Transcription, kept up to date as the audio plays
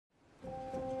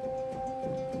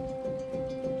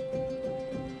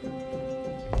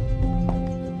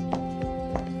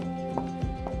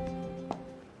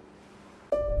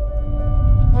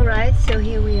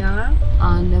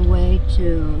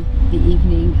to the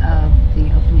evening of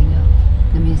the opening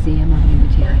of the Museum of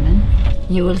Liberty Island.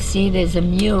 You will see there's a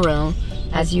mural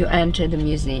as you enter the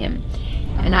museum.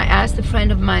 And I asked a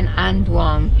friend of mine, Anne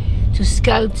Duong, to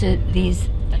sculpt these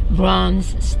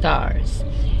bronze stars.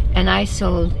 And I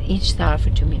sold each star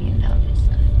for $2 million.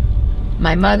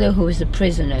 My mother, who was a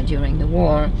prisoner during the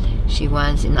war, she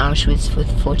was in Auschwitz for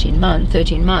 13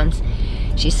 months,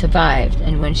 she survived.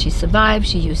 And when she survived,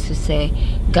 she used to say,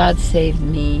 God saved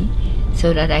me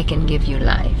so that I can give you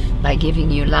life. By giving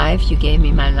you life, you gave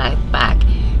me my life back.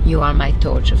 You are my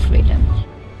torch of freedom.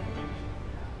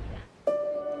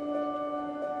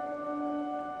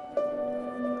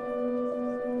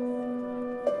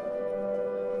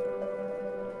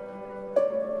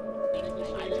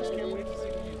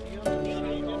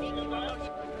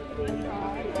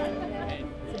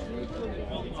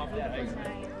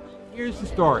 Here's the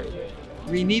story.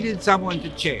 We needed someone to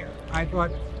chair. I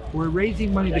thought, we're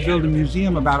raising money to build a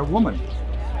museum about a woman.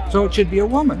 So it should be a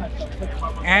woman.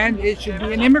 And it should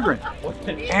be an immigrant.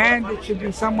 And it should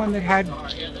be someone that had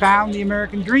found the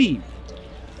American dream.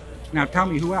 Now tell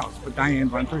me who else but Diane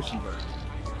von Furstenberg.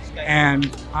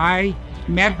 And I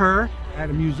met her at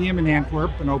a museum in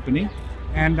Antwerp, an opening.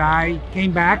 And I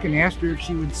came back and asked her if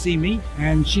she would see me,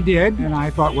 and she did. And I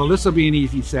thought, well, this will be an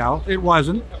easy sell. It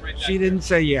wasn't. She didn't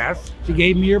say yes. She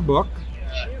gave me her book,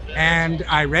 and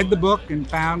I read the book and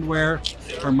found where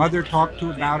her mother talked to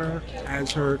about her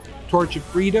as her torch of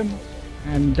freedom,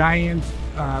 and Diane's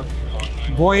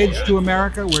voyage to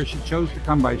America, where she chose to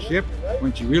come by ship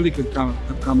when she really could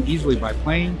come easily by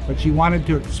plane, but she wanted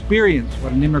to experience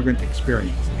what an immigrant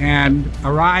experienced, and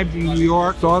arrived in New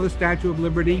York, saw the Statue of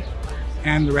Liberty,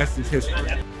 and the rest is history.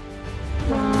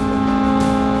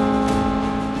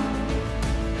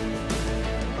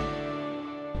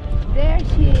 There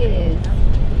she is.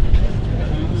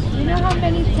 You know how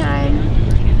many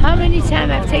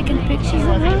times I've taken pictures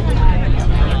of her?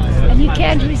 And you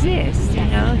can't resist, you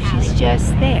know, she's just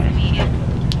there.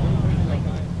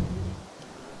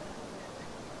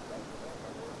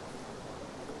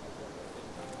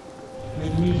 The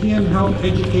museum helped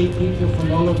educate people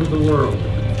from all over the world.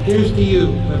 Here's to you,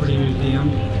 Liberty Museum.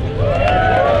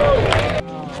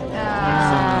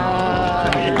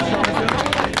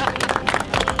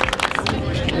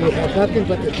 We have nothing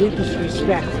but the deepest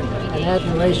respect and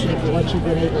admiration for what you've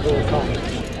been able to accomplish.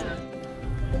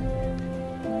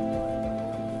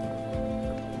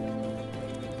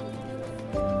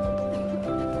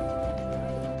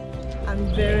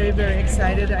 I'm very, very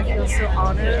excited. I feel so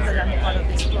honored that I'm part of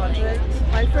this project.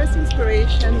 My first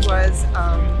inspiration was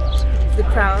the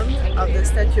crown of the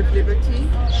Statue of Liberty,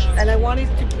 and I wanted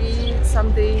to be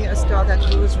something, a star that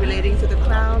was relating to the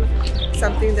crown,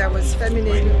 something that was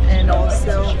feminine and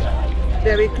also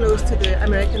very close to the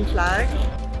American flag.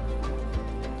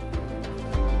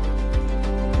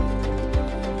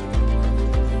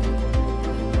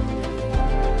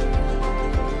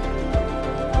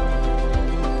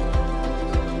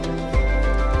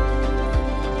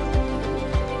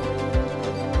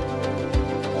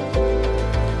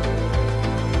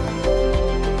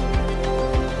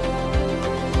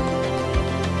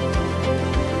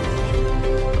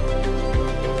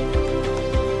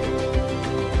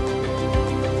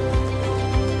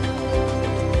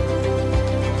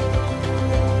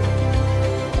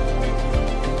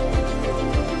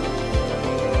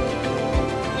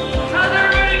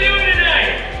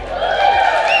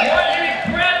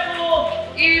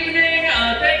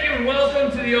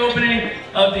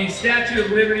 Of the Statue of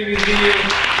Liberty Museum.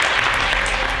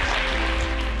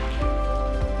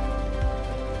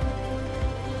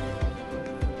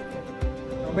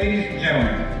 Ladies and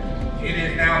gentlemen, it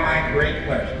is now my great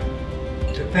pleasure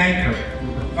to thank her for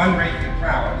her fundraising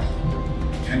prowess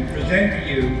and present to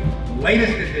you the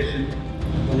latest edition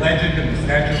of the legend of the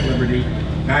Statue of Liberty,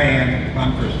 Diane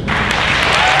von Furstenberg.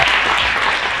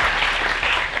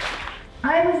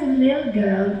 I was a little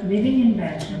girl living in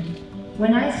Belgium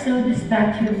when I saw the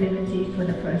Statue of Liberty for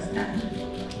the first time.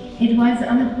 It was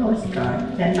on a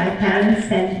postcard that my parents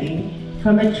sent me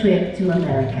from a trip to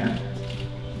America.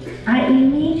 I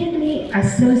immediately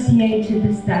associated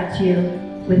the statue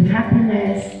with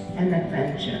happiness and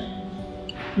adventure.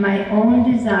 My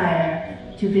own desire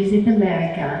to visit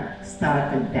America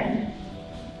started then.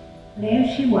 There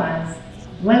she was,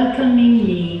 welcoming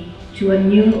me to a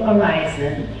new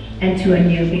horizon and to a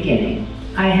new beginning.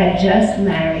 I had just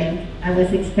married, I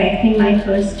was expecting my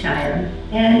first child,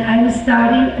 and I was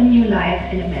starting a new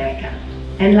life in America.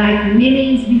 And like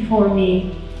millions before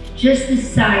me, just the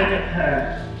sight of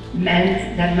her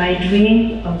meant that my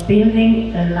dream of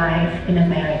building a life in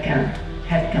America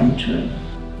had come true.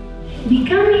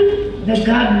 Becoming The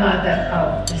godmother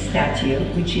of the statue,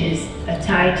 which is a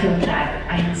title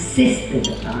that I insisted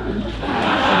upon,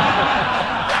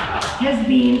 has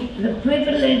been the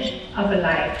privilege of a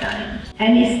lifetime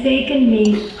and has taken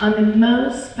me on the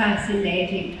most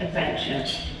fascinating adventure.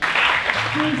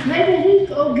 Prince Frederick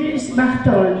August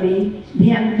Bartholdi,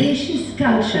 the ambitious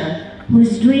sculptor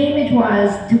whose dream it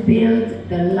was to build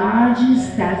the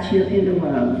largest statue in the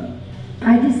world,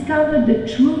 I discovered the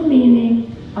true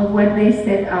meaning of what they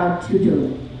set out to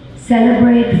do: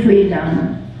 celebrate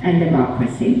freedom and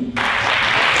democracy.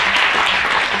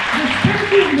 The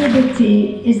Statue of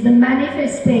Liberty is the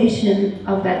manifestation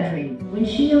of that dream. When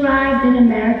she arrived in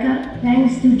America,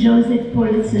 thanks to Joseph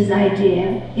Pulitzer's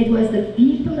idea, it was the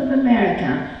people of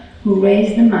America who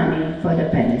raised the money for the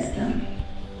pedestal.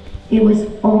 It was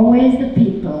always the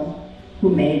people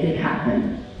who made it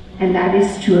happen, and that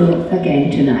is true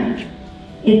again tonight.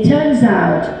 It turns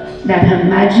out that her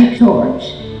magic torch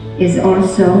is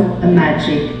also a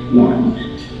magic wand.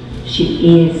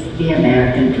 She is the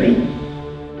American dream.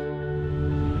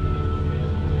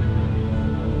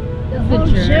 The whole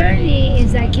journey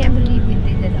is, I can't believe we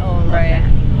did it all. Right.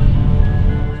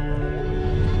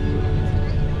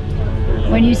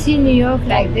 When you see New York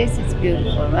like this, it's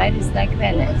beautiful, right? It's like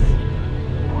Venice.